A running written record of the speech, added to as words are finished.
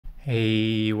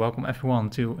Hey, welcome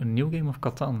everyone to a new game of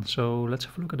Catan. So let's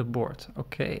have a look at the board.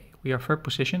 Okay, we are third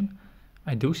position.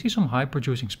 I do see some high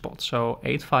producing spots. So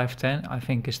 8, 5, 10 I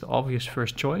think is the obvious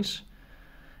first choice.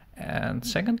 And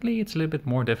secondly, it's a little bit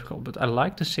more difficult, but I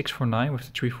like the 6, 4, 9 with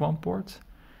the 3, 4, 1 board.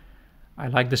 I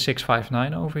like the 6, 5,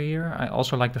 9 over here. I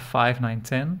also like the 5, 9,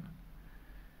 10.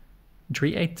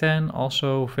 3, 8, 10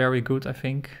 also very good, I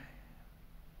think.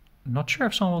 Not sure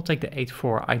if someone will take the 8,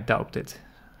 4. I doubt it.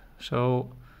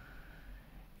 So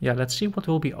yeah, let's see what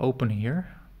will be open here.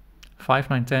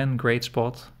 5, 9, 10, great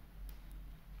spot.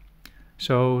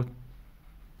 So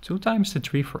 2 times the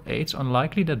 3 for 8, it's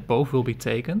unlikely that both will be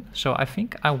taken. So I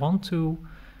think I want to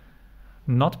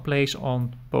not place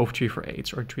on both 3 for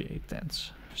 8s or 3, 8, 10s.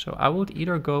 So I would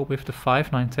either go with the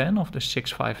 5, 9, 10 of the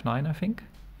 6, 5, 9, I think.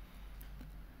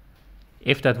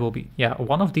 If that will be, yeah,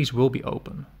 one of these will be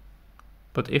open.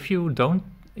 But if you don't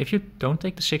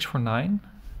take the 6 for 9,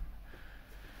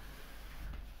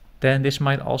 then this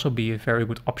might also be a very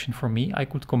good option for me. I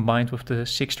could combine it with the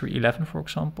 6, 3, 11, for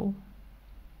example.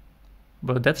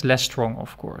 But that's less strong,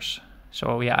 of course.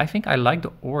 So yeah, I think I like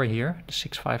the OR here, the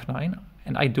 6, 5, 9.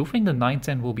 And I do think the 9,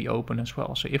 10 will be open as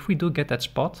well. So if we do get that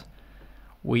spot,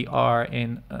 we are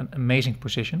in an amazing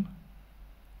position.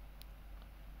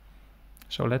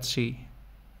 So let's see.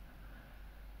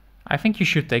 I think you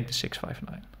should take the 6, 5,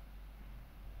 9.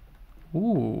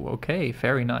 Ooh, okay,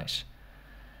 very nice.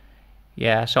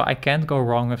 Yeah, so I can't go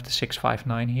wrong with the 6, 5,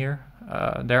 9 here.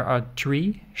 There are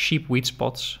 3 sheep wheat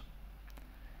spots.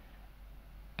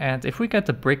 And if we get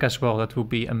the brick as well, that would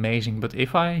be amazing. But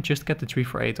if I just get the 3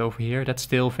 for 8 over here, that's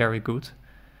still very good.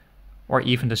 Or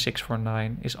even the 6 for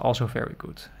 9 is also very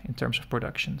good in terms of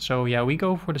production. So yeah, we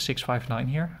go for the 6, 5, 9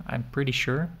 here, I'm pretty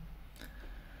sure.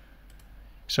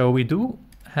 So we do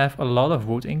have a lot of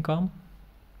wood income.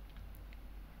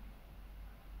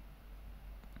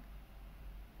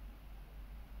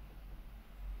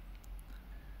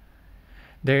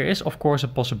 There is of course a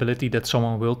possibility that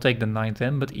someone will take the 9,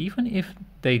 10, but even if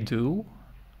they do,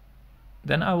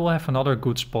 then I will have another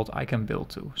good spot I can build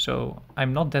to. So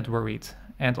I'm not that worried.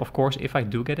 And of course, if I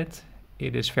do get it,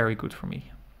 it is very good for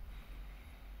me.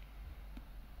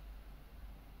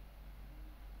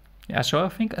 Yeah, so I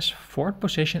think as fourth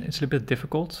position, it's a little bit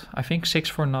difficult. I think 6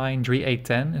 for 9, 3, 8,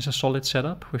 10 is a solid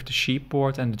setup with the sheep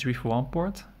board and the 3 for 1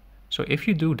 board. So if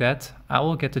you do that, I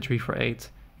will get the 3 for 8.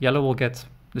 Yellow will get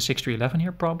the 6, 3, 11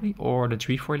 here probably, or the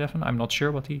 3 for 11. I'm not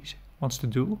sure what he wants to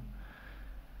do.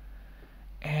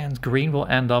 And green will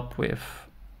end up with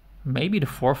maybe the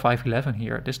 4, 5, 11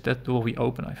 here. That will be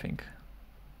open, I think.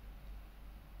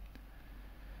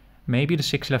 Maybe the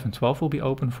 6, 11, 12 will be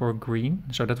open for green,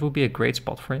 so that will be a great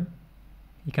spot for him.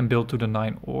 He can build to the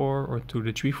 9 or to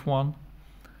the 3 for 1.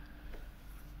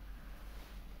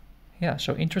 Yeah,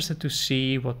 so interested to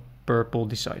see what purple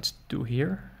decides to do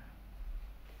here.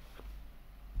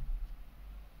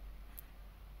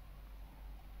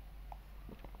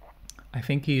 I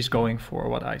think he's going for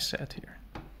what I said here.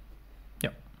 Yeah.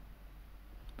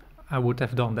 I would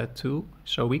have done that too.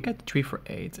 So we get 3 for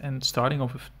 8 and starting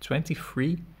off with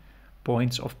 23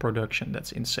 points of production.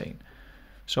 That's insane.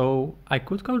 So I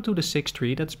could go to the 6,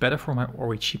 3. That's better for my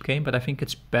Ori cheap game, but I think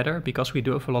it's better because we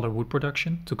do have a lot of wood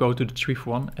production to go to the 3 for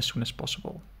 1 as soon as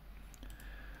possible.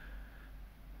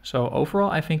 So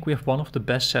overall, I think we have one of the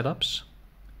best setups.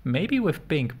 Maybe with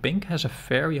pink. Pink has a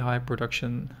very high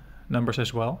production numbers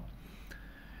as well,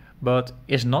 but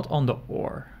is not on the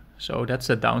OR. So that's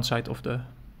the downside of the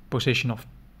position of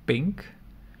pink.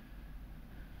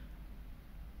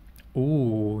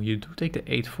 Ooh, you do take the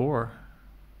 8, 4.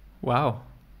 Wow.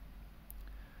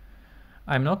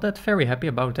 I'm not that very happy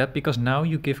about that because now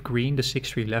you give green the 6,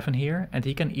 3, 11 here, and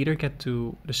he can either get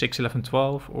to the 6, 11,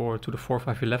 12 or to the 4,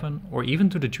 5, 11 or even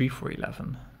to the 3, 4,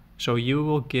 11. So you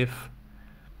will give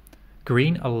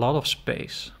green a lot of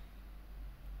space.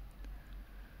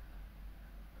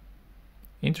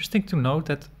 Interesting to note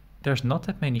that there's not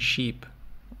that many sheep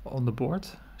on the board,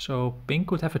 so pink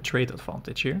could have a trade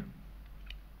advantage here.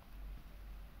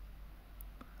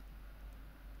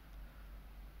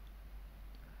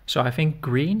 So I think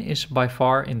green is by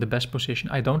far in the best position.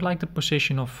 I don't like the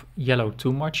position of yellow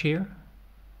too much here.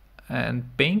 And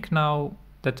pink, now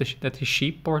that his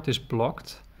sheep board is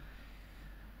blocked,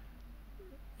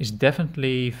 is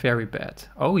definitely very bad.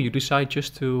 Oh, you decide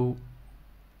just to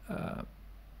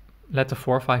let the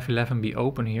 4, 5, 11 be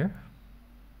open here.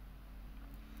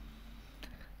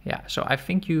 Yeah, so I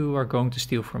think you are going to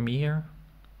steal from me here.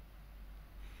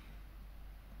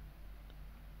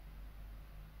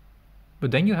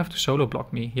 But then you have to solo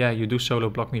block me. Yeah, you do solo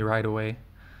block me right away.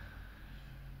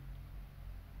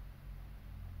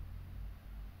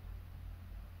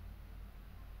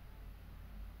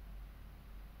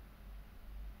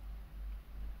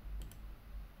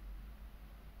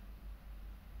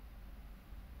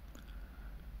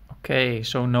 Okay,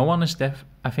 so no one is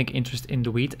I think interested in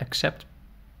the wheat except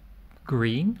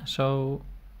green, so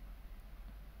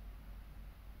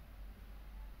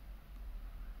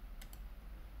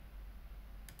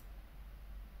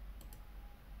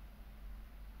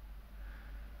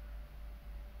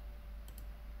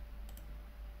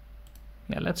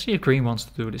yeah, let's see if green wants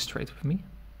to do this trade with me.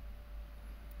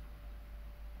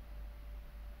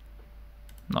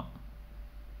 No.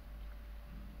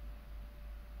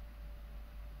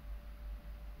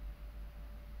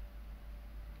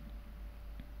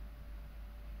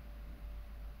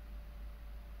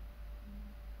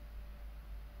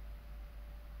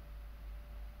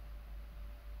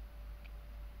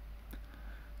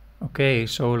 Okay,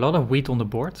 so a lot of wheat on the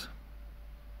board.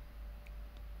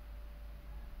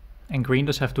 And green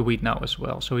does have the wheat now as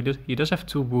well. So he does have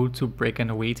 2 wood, 2 brick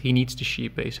and a wheat. He needs the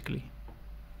sheep basically.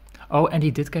 Oh, and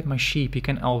he did get my sheep. He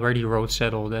can already road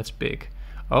settle. That's big.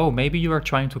 Oh, maybe you are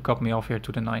trying to cut me off here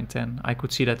to the 9-10. I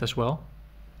could see that as well.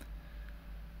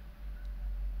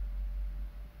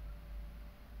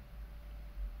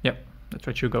 Yep, that's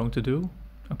what you're going to do.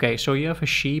 Okay, so you have a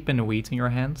sheep and a wheat in your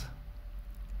hand.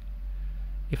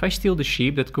 If I steal the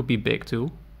sheep, that could be big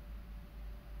too.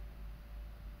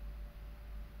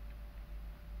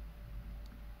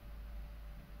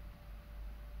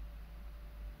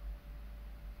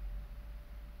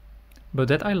 But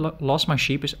that I lost my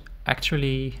sheep is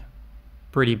actually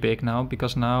pretty big now,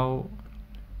 because now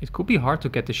it could be hard to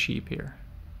get the sheep here.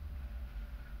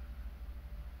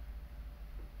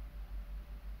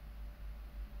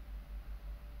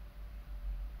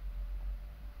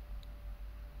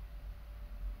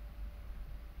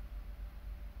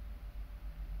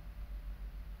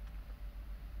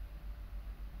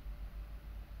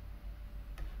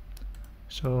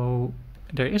 So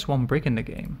there is 1 brick in the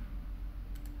game.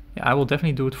 Yeah, I will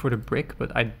definitely do it for the brick,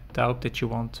 but I doubt that you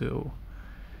want to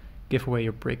give away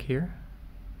your brick here.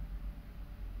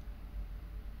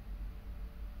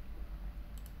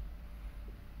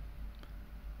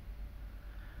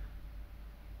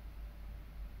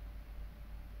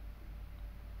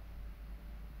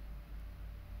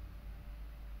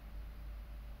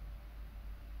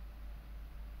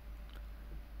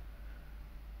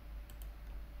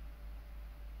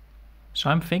 So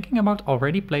I'm thinking about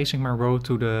already placing my road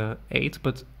to the 8,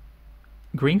 but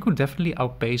green could definitely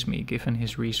outpace me given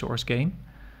his resource gain.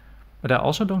 But I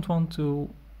also don't want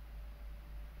to...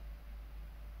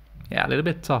 Yeah, a little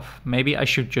bit tough. Maybe I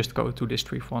should just go to this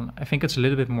 3-1. I think it's a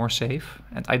little bit more safe.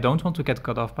 And I don't want to get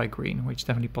cut off by green, which is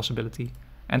definitely a possibility.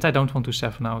 And I don't want to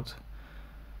 7 out.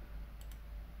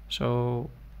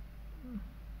 So...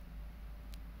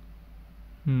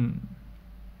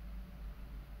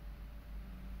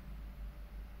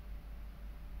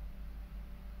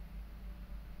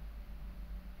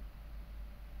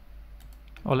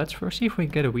 Oh, let's first see if we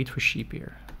get a wheat for sheep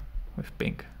here with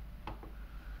pink.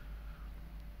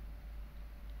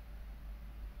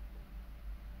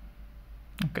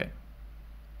 Okay.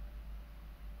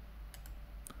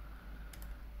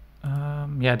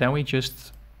 Yeah, then we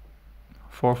just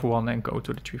 4-1 and go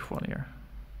to the 3-1 here.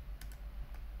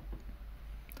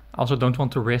 I also don't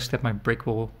want to risk that my brick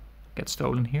will get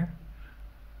stolen here.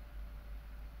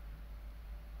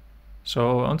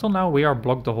 So until now we are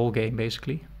blocked the whole game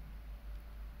basically.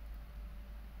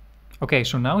 Okay,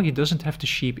 so now he doesn't have the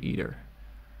sheep either.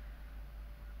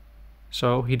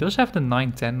 So he does have the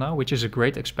 9-10 now, which is a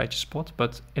great expansion spot,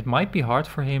 but it might be hard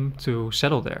for him to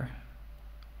settle there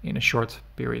in a short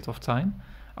period of time.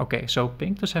 Okay, so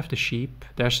pink does have the sheep.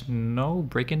 There's no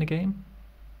brick in the game.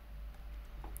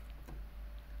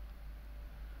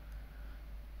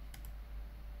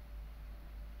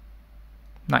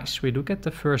 Nice, we do get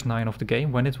the first 9 of the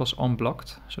game when it was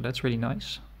unblocked, so that's really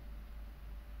nice.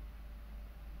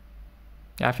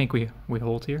 Yeah, I think we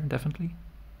hold here, definitely.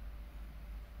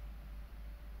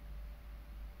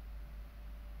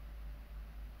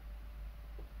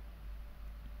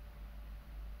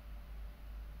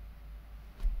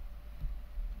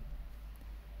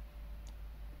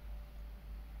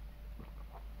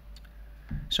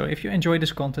 So if you enjoy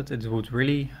this content, it would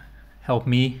really help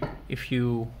me if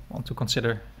you want to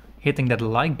consider hitting that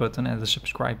like button and the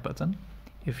subscribe button,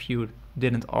 if you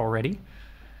didn't already,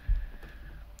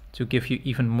 to give you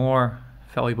even more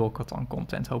valuable Catan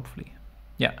content, hopefully.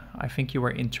 Yeah, I think you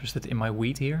are interested in my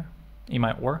wheat here, in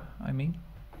my ore, I mean.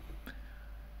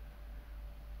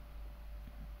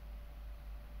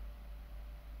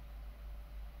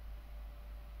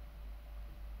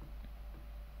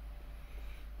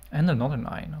 And another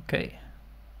 9, okay.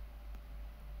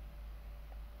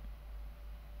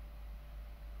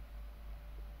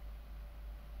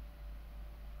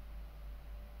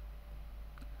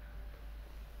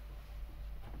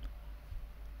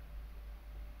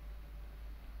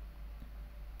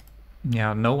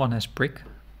 Yeah, no one has brick.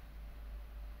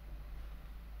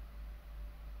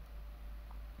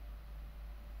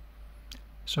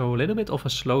 So a little bit of a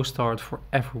slow start for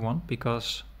everyone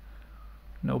because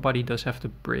nobody does have the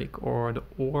brick or the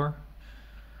ore.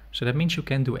 So that means you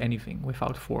can do anything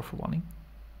without 4 for 1-ing.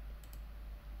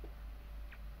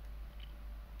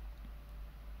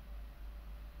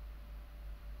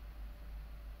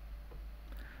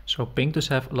 So pink does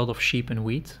have a lot of sheep and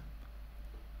wheat.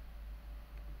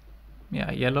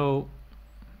 Yeah, yellow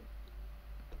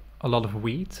a lot of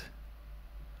wheat.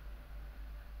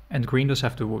 And green does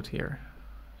have the wood here.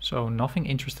 So nothing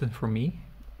interesting for me,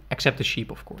 except the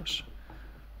sheep, of course.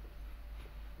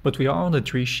 But we are on the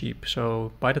 3 sheep,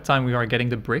 so by the time we are getting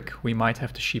the brick, we might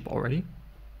have the sheep already.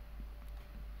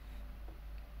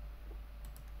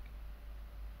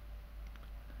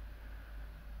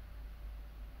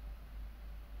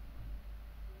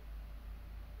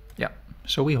 Yeah,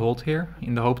 so we hold here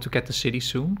in the hope to get the city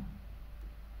soon.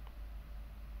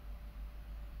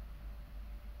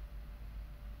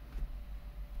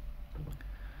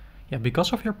 Yeah,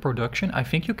 because of your production, I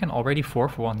think you can already 4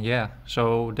 for 1, yeah.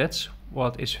 So that's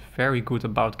what is very good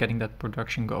about getting that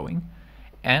production going.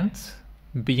 And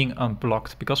being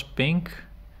unblocked, because pink,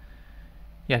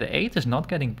 yeah, the 8 is not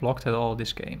getting blocked at all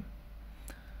this game.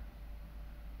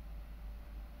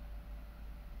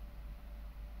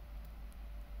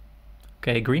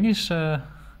 Okay, green is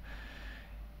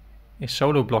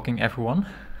solo blocking everyone.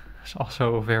 It's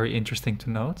also very interesting to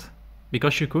note.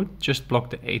 Because you could just block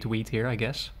the 8 wheat here, I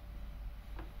guess.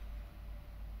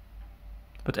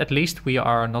 But at least we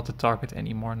are not the target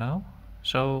anymore now.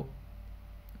 So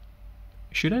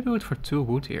should I do it for 2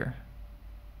 wood here?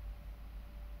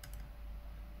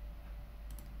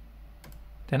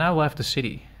 Then I will have the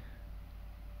city.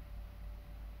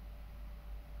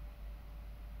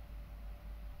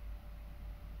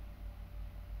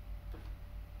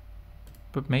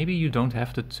 But maybe you don't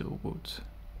have the 2 wood.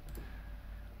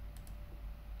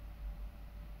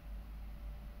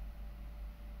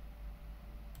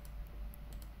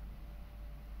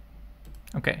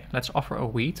 Okay, let's offer a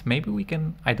wheat. Maybe we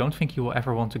can... I don't think you will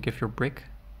ever want to give your brick.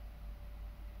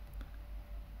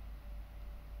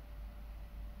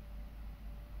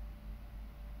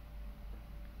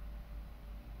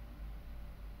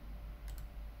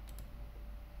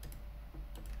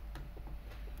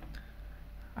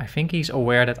 I think he's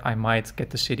aware that I might get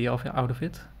the city out of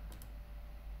it.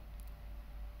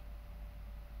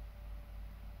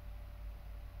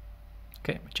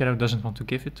 Okay, but yellow doesn't want to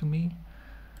give it to me.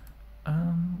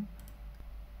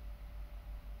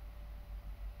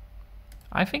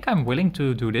 I think I'm willing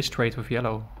to do this trade with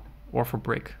yellow or for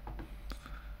brick.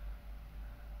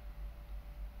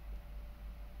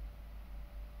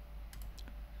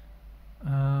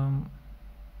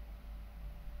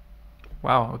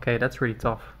 Wow, okay, that's really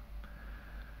tough.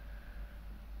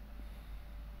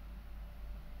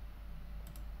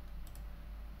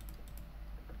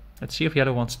 Let's see if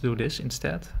yellow wants to do this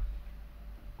instead.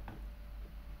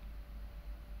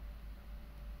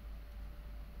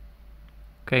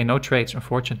 Okay, no trades,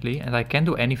 unfortunately, and I can't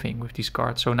do anything with these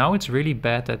cards. So now it's really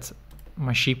bad that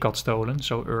my sheep got stolen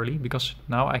so early, because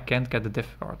now I can't get the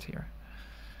diff card here.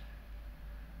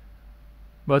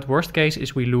 But worst case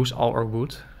is we lose all our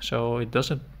wood, so it's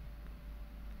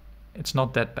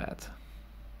not that bad.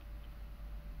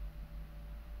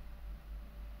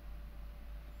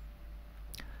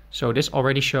 So this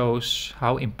already shows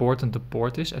how important the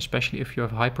board is, especially if you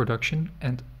have high production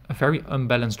and a very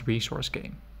unbalanced resource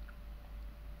game.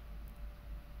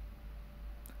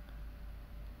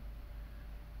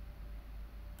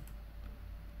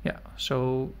 Yeah,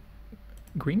 so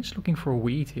green is looking for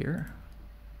wheat here.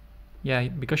 Yeah,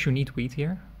 because you need wheat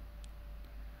here.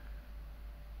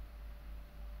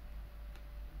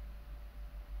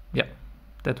 Yeah,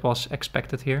 that was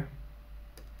expected here.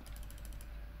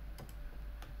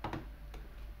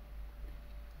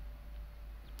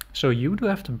 So you do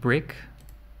have the brick.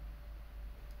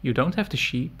 You don't have the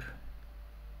sheep.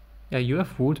 Yeah, you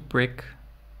have wood, brick,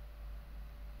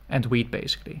 and wheat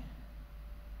basically.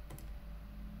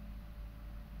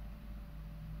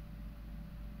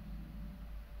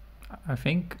 I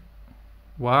think,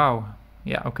 wow,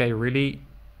 yeah, okay, really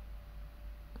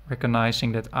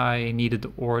recognizing that I needed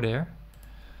the ore there.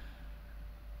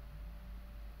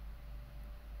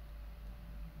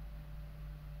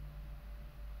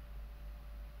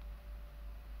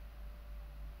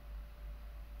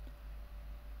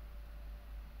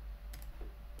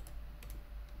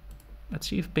 Let's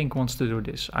see if pink wants to do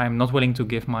this. I'm not willing to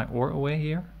give my ore away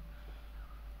here.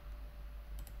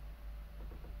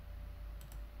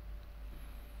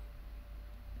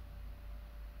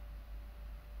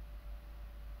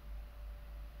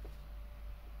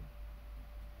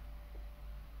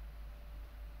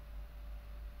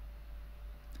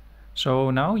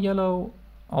 So now yellow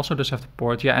also does have the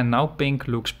port. Yeah, and now pink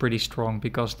looks pretty strong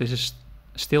because this is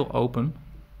still open.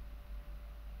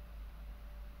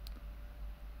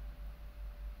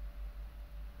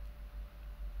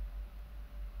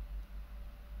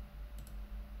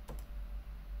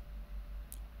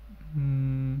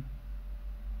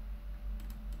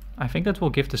 I think that will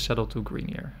give the settle to green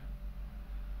here.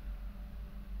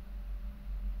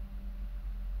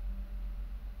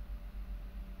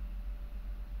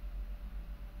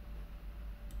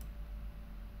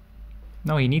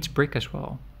 No, he needs brick as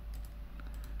well.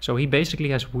 So he basically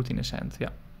has wood in his hand, yeah.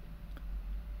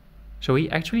 So he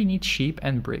actually needs sheep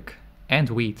and brick and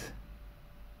wheat.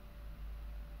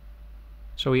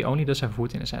 So he only does have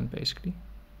wood in his hand, basically.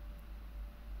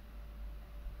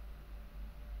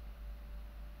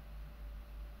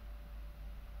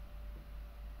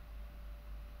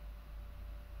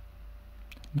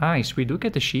 Nice, we do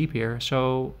get the sheep here.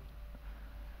 So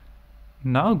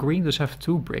now green does have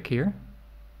 2 brick here.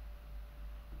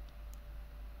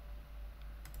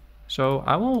 So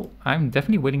I'm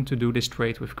definitely willing to do this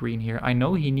trade with green here. I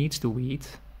know he needs the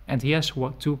wheat and he has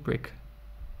what, 2 brick.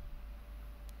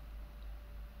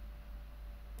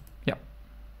 Yeah,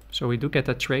 so we do get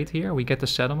that trade here. We get the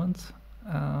settlement.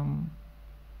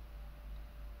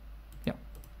 Yeah,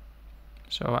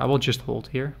 so I will just hold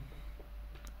here.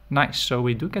 Nice, so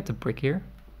we do get the brick here.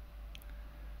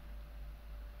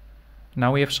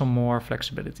 Now we have some more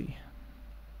flexibility.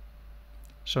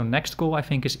 So next goal I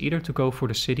think is either to go for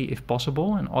the city if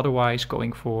possible and otherwise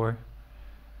going for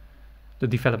the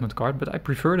development card. But I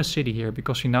prefer the city here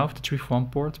because we now have the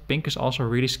 3-for-1 port. Pink is also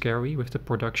really scary with the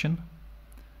production.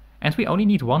 And we only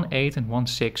need 1 8 and 1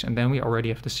 6 and then we already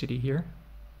have the city here.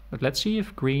 But let's see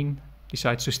if green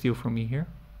decides to steal from me here.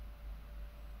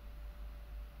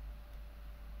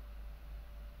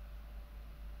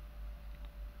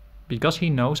 Because he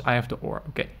knows I have the ore.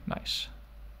 Okay, nice.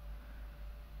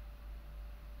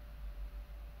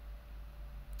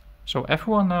 So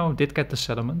everyone now did get the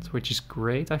settlement, which is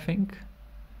great, I think.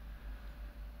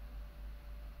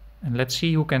 And let's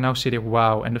see who can now sit here.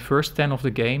 Wow, and the first 10 of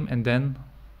the game, and then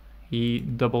he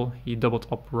doubled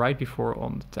up right before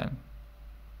on the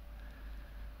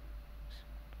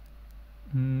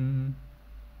 10.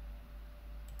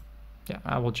 Yeah,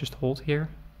 I will just hold here.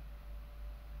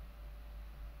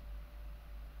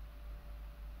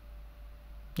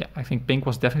 Yeah, I think pink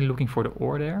was definitely looking for the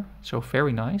ore there, so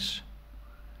very nice.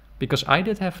 Because I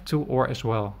did have 2 ore as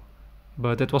well,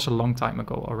 but that was a long time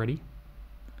ago already.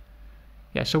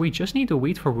 Yeah, so we just need the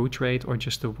wheat for root trade or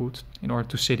just the wood in order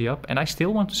to city up. And I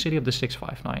still want to city up the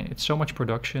 659. It's so much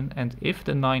production, and if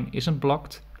the 9 isn't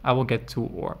blocked, I will get 2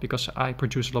 ore because I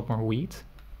produce a lot more wheat.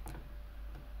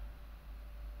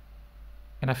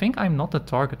 And I think I'm not the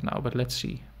target now, but let's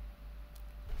see.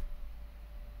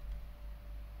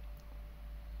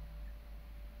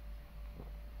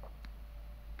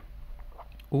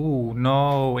 Ooh,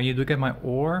 no, and you do get my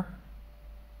ore?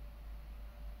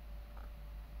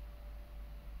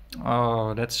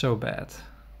 Oh, that's so bad.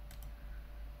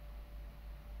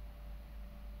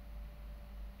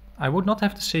 I would not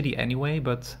have the city anyway,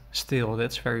 but still,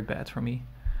 that's very bad for me.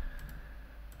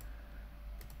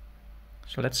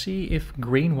 So let's see if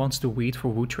green wants the wheat for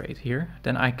wood trade here.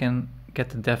 Then I can get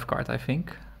the dev card, I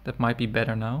think. That might be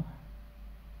better now.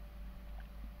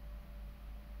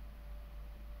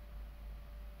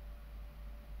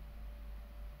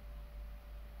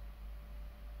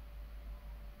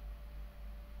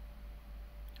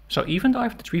 So even though I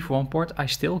have the 3-for-1 port, I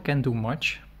still can't do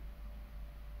much.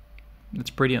 That's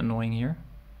pretty annoying here.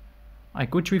 I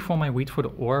could 3-for my wheat for the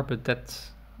ore, but that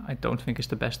I don't think is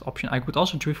the best option. I could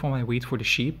also 3-for my wheat for the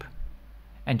sheep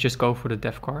and just go for the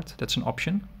dev card. That's an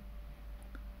option.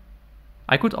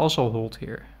 I could also hold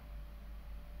here.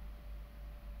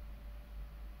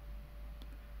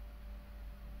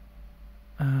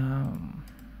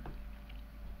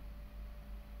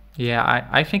 Yeah,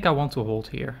 I think I want to hold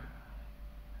here.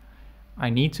 I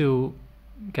need to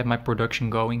get my production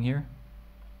going here.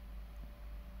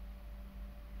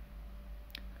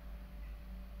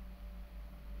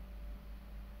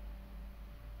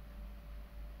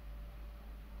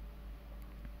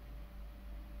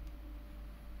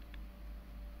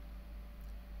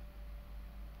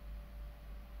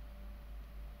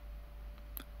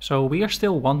 So we are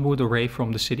still 1 wood away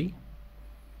from the city.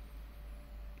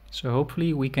 So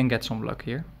hopefully we can get some luck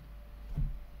here.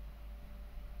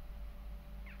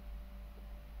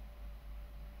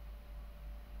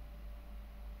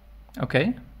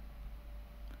 Okay.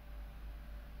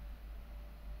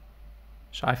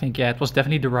 So I think, yeah, it was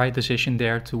definitely the right decision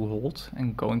there to hold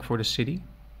and going for the city.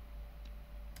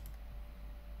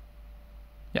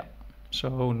 Yeah.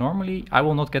 So normally I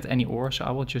will not get any ore, so I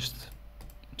will just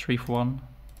 3 for 1.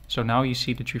 So now you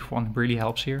see the 3 for 1 really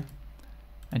helps here.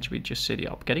 And we just city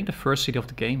up. Getting the first city of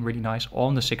the game, really nice,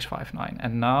 on the 659.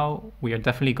 And now we are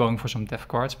definitely going for some death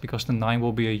cards, because the 9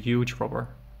 will be a huge robber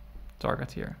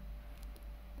target here.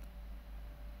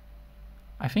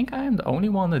 I think I am the only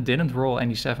one that didn't roll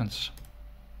any 7s.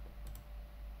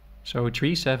 So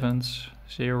 3 7s,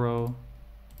 0,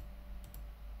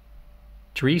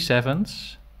 3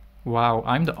 7s. Wow,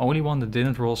 I'm the only one that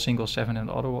didn't roll single 7, and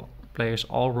the other players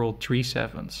all rolled 3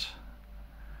 7s.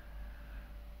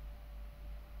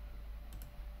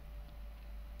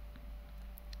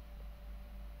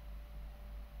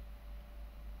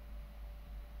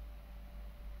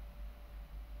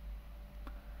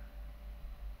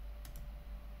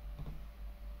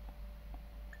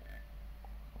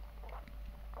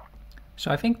 So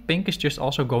I think pink is just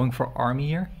also going for army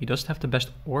here. He doesn't have the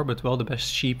best ore, but well the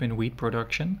best sheep and wheat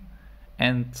production.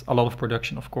 And a lot of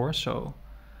production, of course. So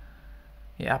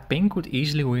yeah, pink would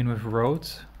easily win with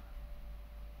roat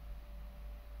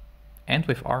and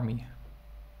with army.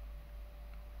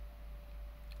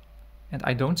 And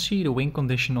I don't see the win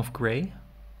condition of gray.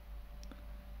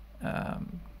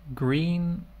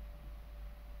 Green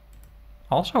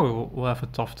also will have a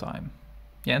tough time.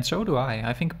 Yeah, and so do I.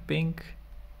 I think pink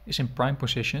is in prime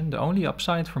position. The only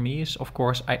upside for me is, of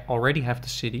course, I already have the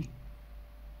city.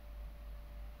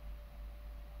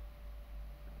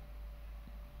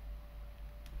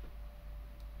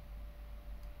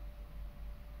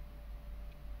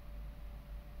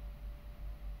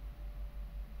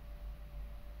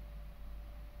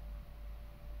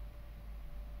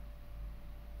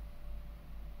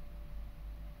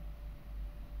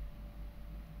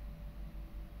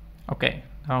 Okay,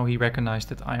 now he recognized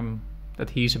that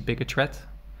he's a bigger threat.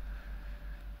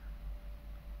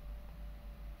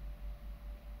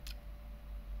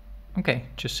 Okay,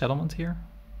 just settlement here.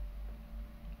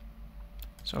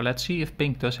 So let's see if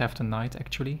pink does have the knight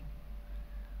actually.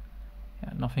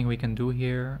 Yeah, nothing we can do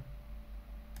here.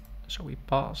 So we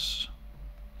pass.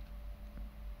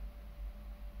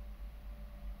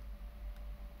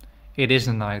 It is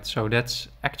the knight, so that's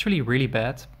actually really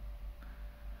bad.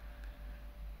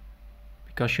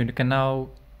 Because you can now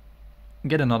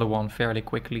get another one fairly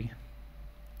quickly.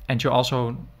 And you're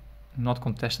also not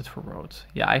contested for road.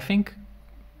 Yeah, I think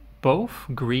both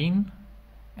green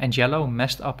and yellow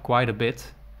messed up quite a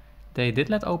bit. They did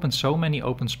let open so many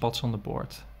open spots on the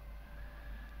board.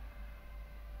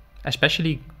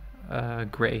 Especially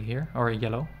gray here, or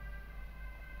yellow.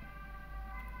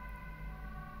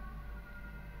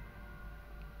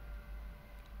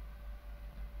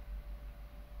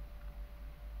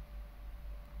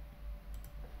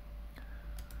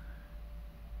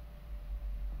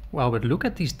 Wow, but look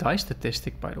at these die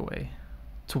statistic, by the way.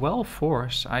 12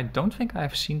 fours. I don't think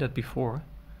I've seen that before.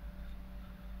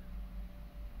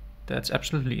 That's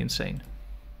absolutely insane.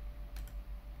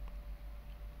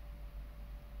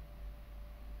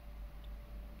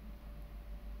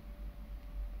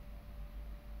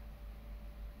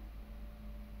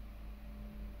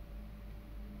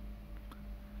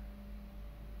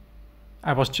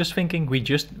 I was just thinking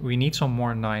we need some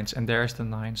more 9s, and there's the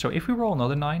 9. So if we roll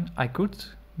another 9, I could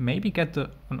maybe get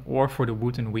an ore for the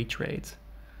wood and wheat trade.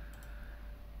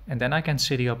 And then I can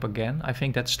city up again. I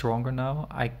think that's stronger now.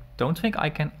 I don't think I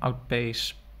can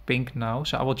outpace pink now,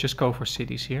 so I will just go for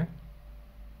cities here.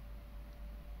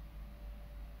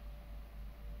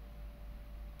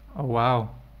 Oh wow.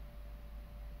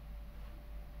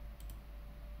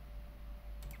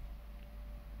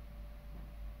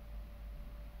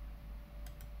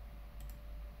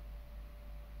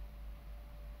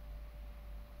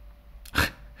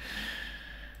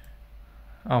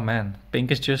 Oh man,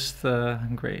 pink is just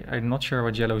great. I'm not sure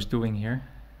what yellow is doing here.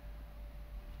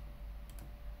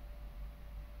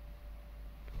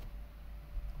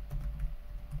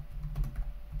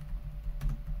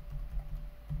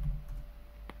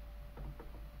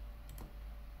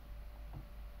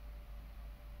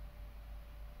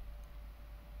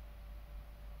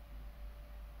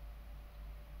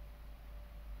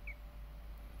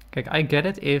 Okay, I get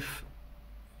it if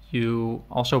you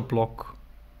also block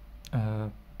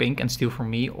pink and steal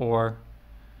from me, or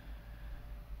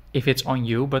if it's on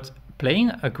you, but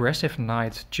playing aggressive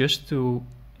knight just to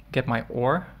get my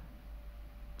ore.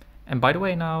 And by the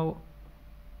way, now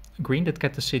green did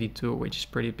get the city too, which is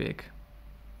pretty big.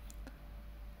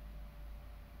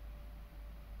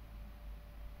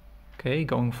 Okay,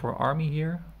 going for army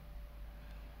here.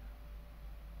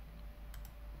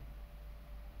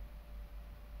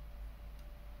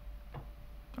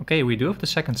 Okay, we do have the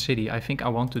second city. I think I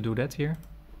want to do that here.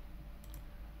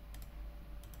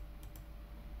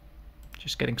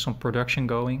 Just getting some production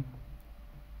going.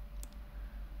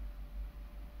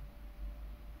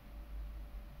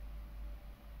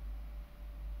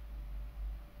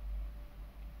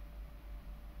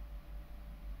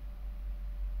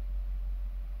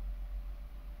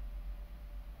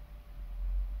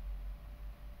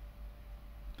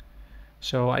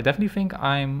 So I definitely think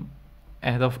I'm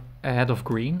ahead of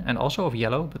green and also of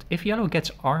yellow, but if yellow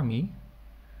gets army,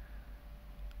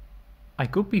 I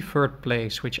could be third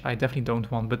place, which I definitely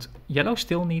don't want, but yellow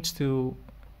still needs to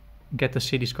get the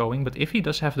cities going. But if he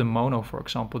does have the mono, for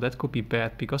example, that could be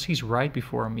bad because he's right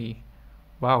before me.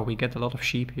 Wow, we get a lot of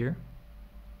sheep here.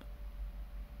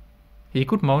 He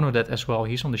could mono that as well,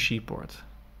 he's on the sheep board.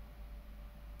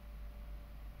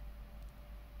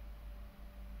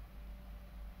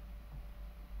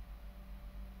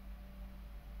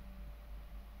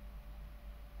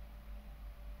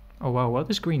 Oh wow, what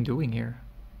is green doing here?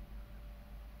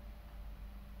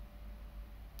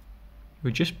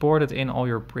 You just boarded in all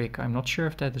your brick. I'm not sure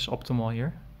if that is optimal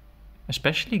here,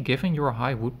 especially given your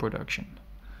high wood production.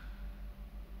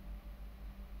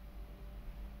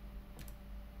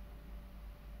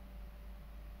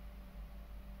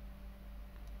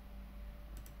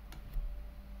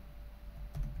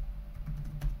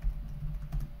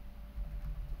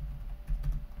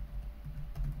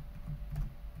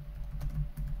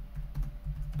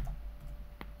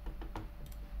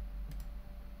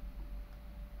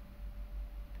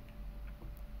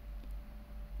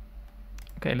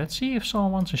 Okay, let's see if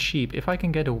someone wants a sheep. If I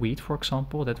can get a wheat, for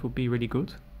example, that would be really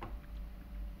good.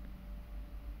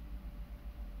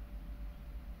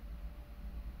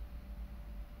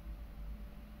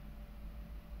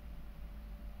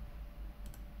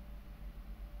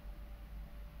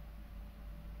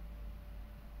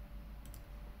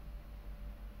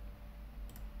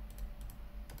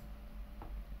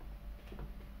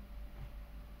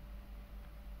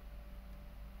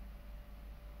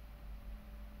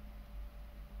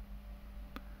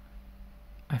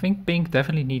 I think pink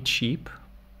definitely needs sheep.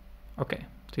 Okay,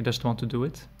 but he doesn't want to do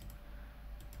it.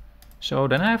 So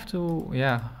then I have to,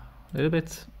 yeah, a little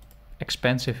bit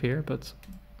expensive here, but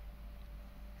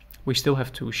we still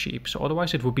have 2 sheep, so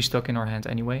otherwise it would be stuck in our hand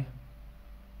anyway.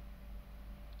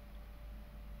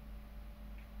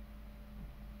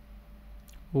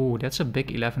 Ooh, that's a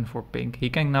big 11 for pink. He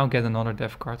can now get another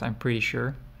death card, I'm pretty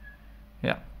sure.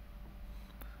 Yeah.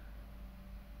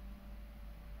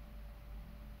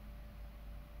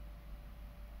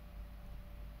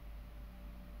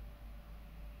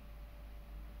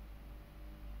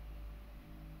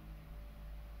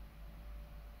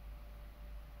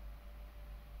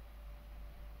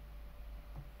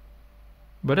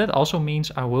 But that also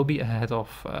means I will be ahead of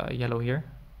yellow here.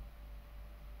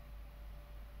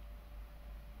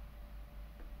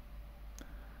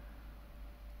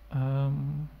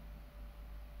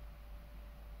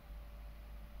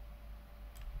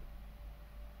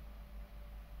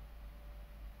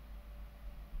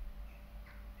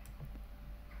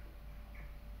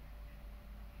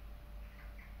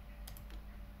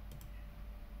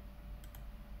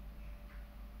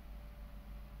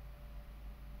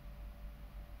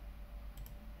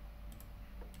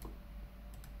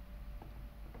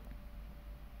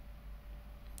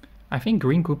 I think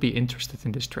green could be interested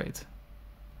in this trade.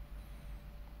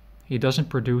 He doesn't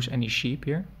produce any sheep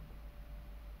here.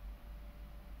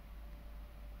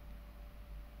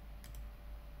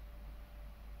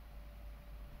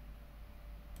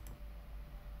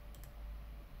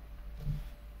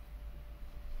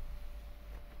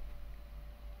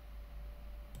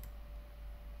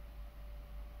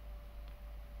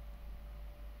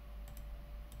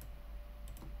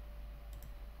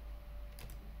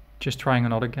 Just trying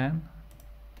another again.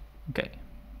 Okay,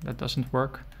 that doesn't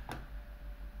work.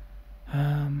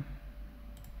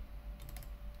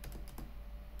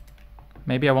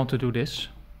 Maybe I want to do this.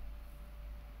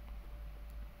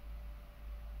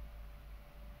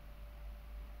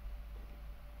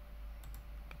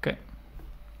 Okay.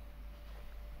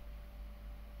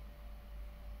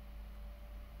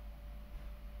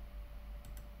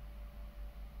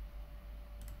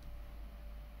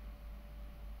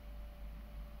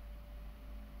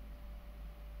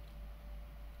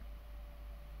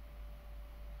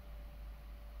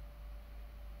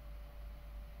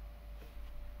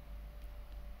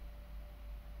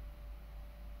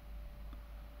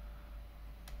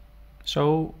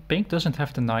 So pink doesn't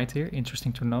have the knight here,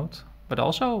 interesting to note. But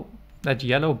also that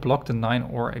yellow blocked the 9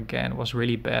 ore again was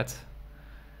really bad.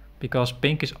 Because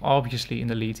pink is obviously in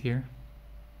the lead here.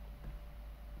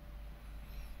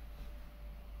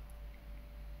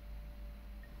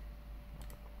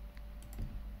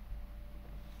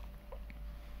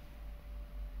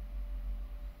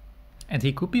 And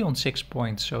he could be on 6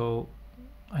 points, so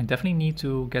I definitely need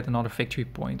to get another victory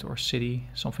point or city,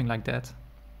 something like that.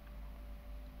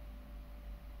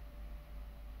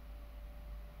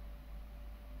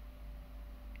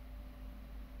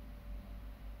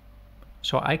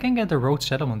 So I can get the road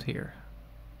settlement here.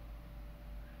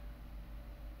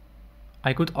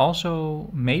 I could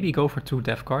also maybe go for 2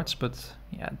 death cards, but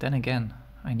yeah, then again,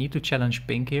 I need to challenge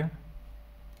pink here.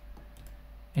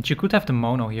 And you could have the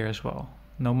mono here as well.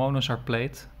 No monos are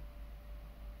played.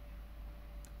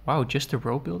 Wow, just a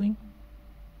row building?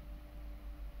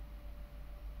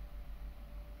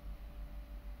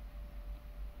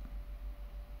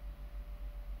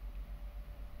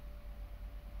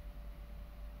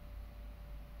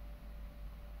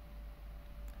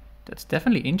 That's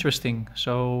definitely interesting,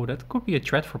 so that could be a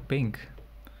threat for pink.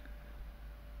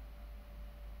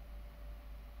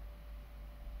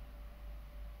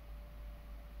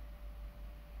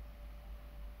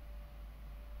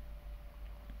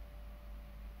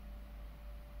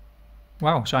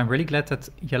 Wow, so I'm really glad that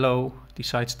yellow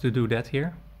decides to do that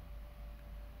here.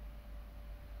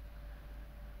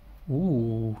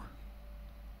 Ooh.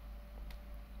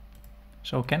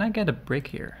 So can I get a brick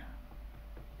here?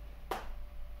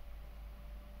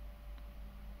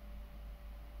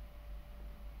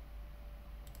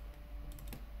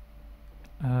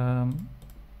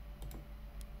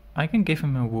 I can give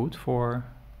him a wood for...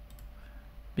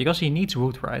 because he needs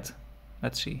wood, right?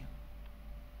 Let's see.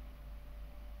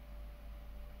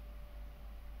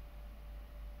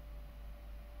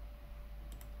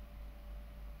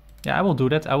 Yeah, I will do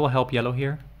that. I will help yellow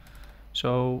here.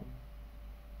 So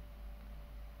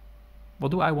what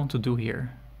do I want to do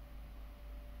here?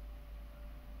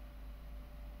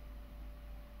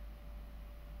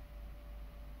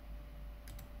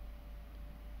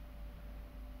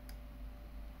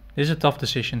 This is a tough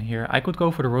decision here. I could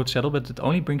go for the road settle, but it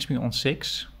only brings me on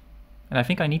 6. And I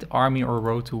think I need army or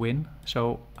road to win.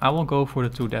 So I will go for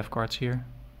the 2 death cards here.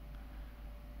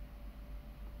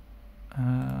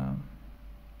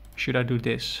 Should I do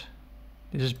this?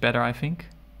 This is better, I think.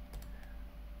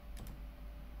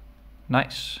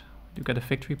 Nice. You get a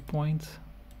victory point.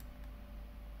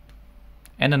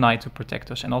 And a knight to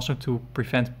protect us. And also to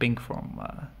prevent pink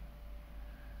from...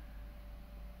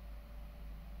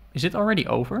 Is it already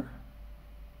over?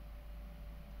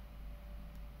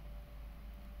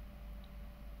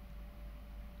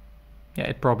 Yeah,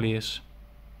 it probably is.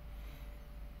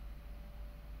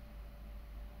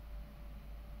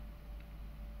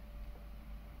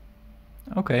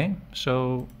 Okay,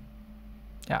 so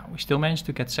yeah, we still managed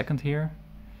to get second here.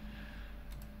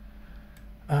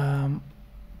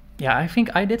 Yeah, I think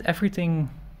I did everything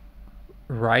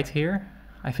right here.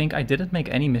 I think I didn't make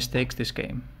any mistakes this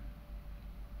game.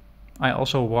 I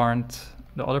also warned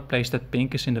the other players that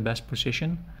pink is in the best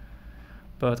position,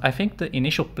 but I think the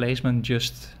initial placement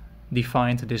just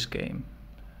defined this game.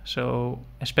 So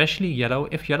especially yellow,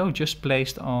 if yellow just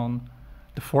placed on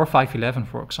the 4-5-11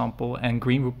 for example, and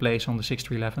green would place on the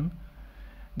 6-3-11,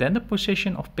 then the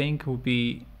position of pink would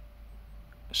be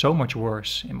so much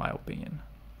worse in my opinion.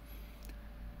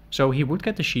 So he would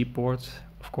get the sheep board,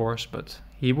 of course, but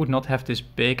he would not have this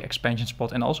big expansion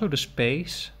spot and also the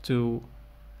space to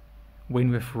win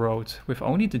with road with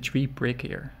only the 3 brick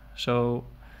here. So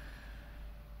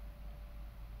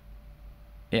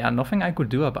yeah, nothing I could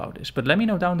do about this. But let me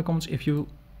know down in the comments if you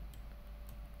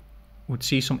would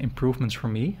see some improvements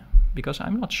from me, because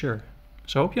I'm not sure.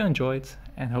 So hope you enjoyed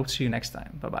and hope to see you next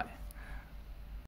time. Bye bye.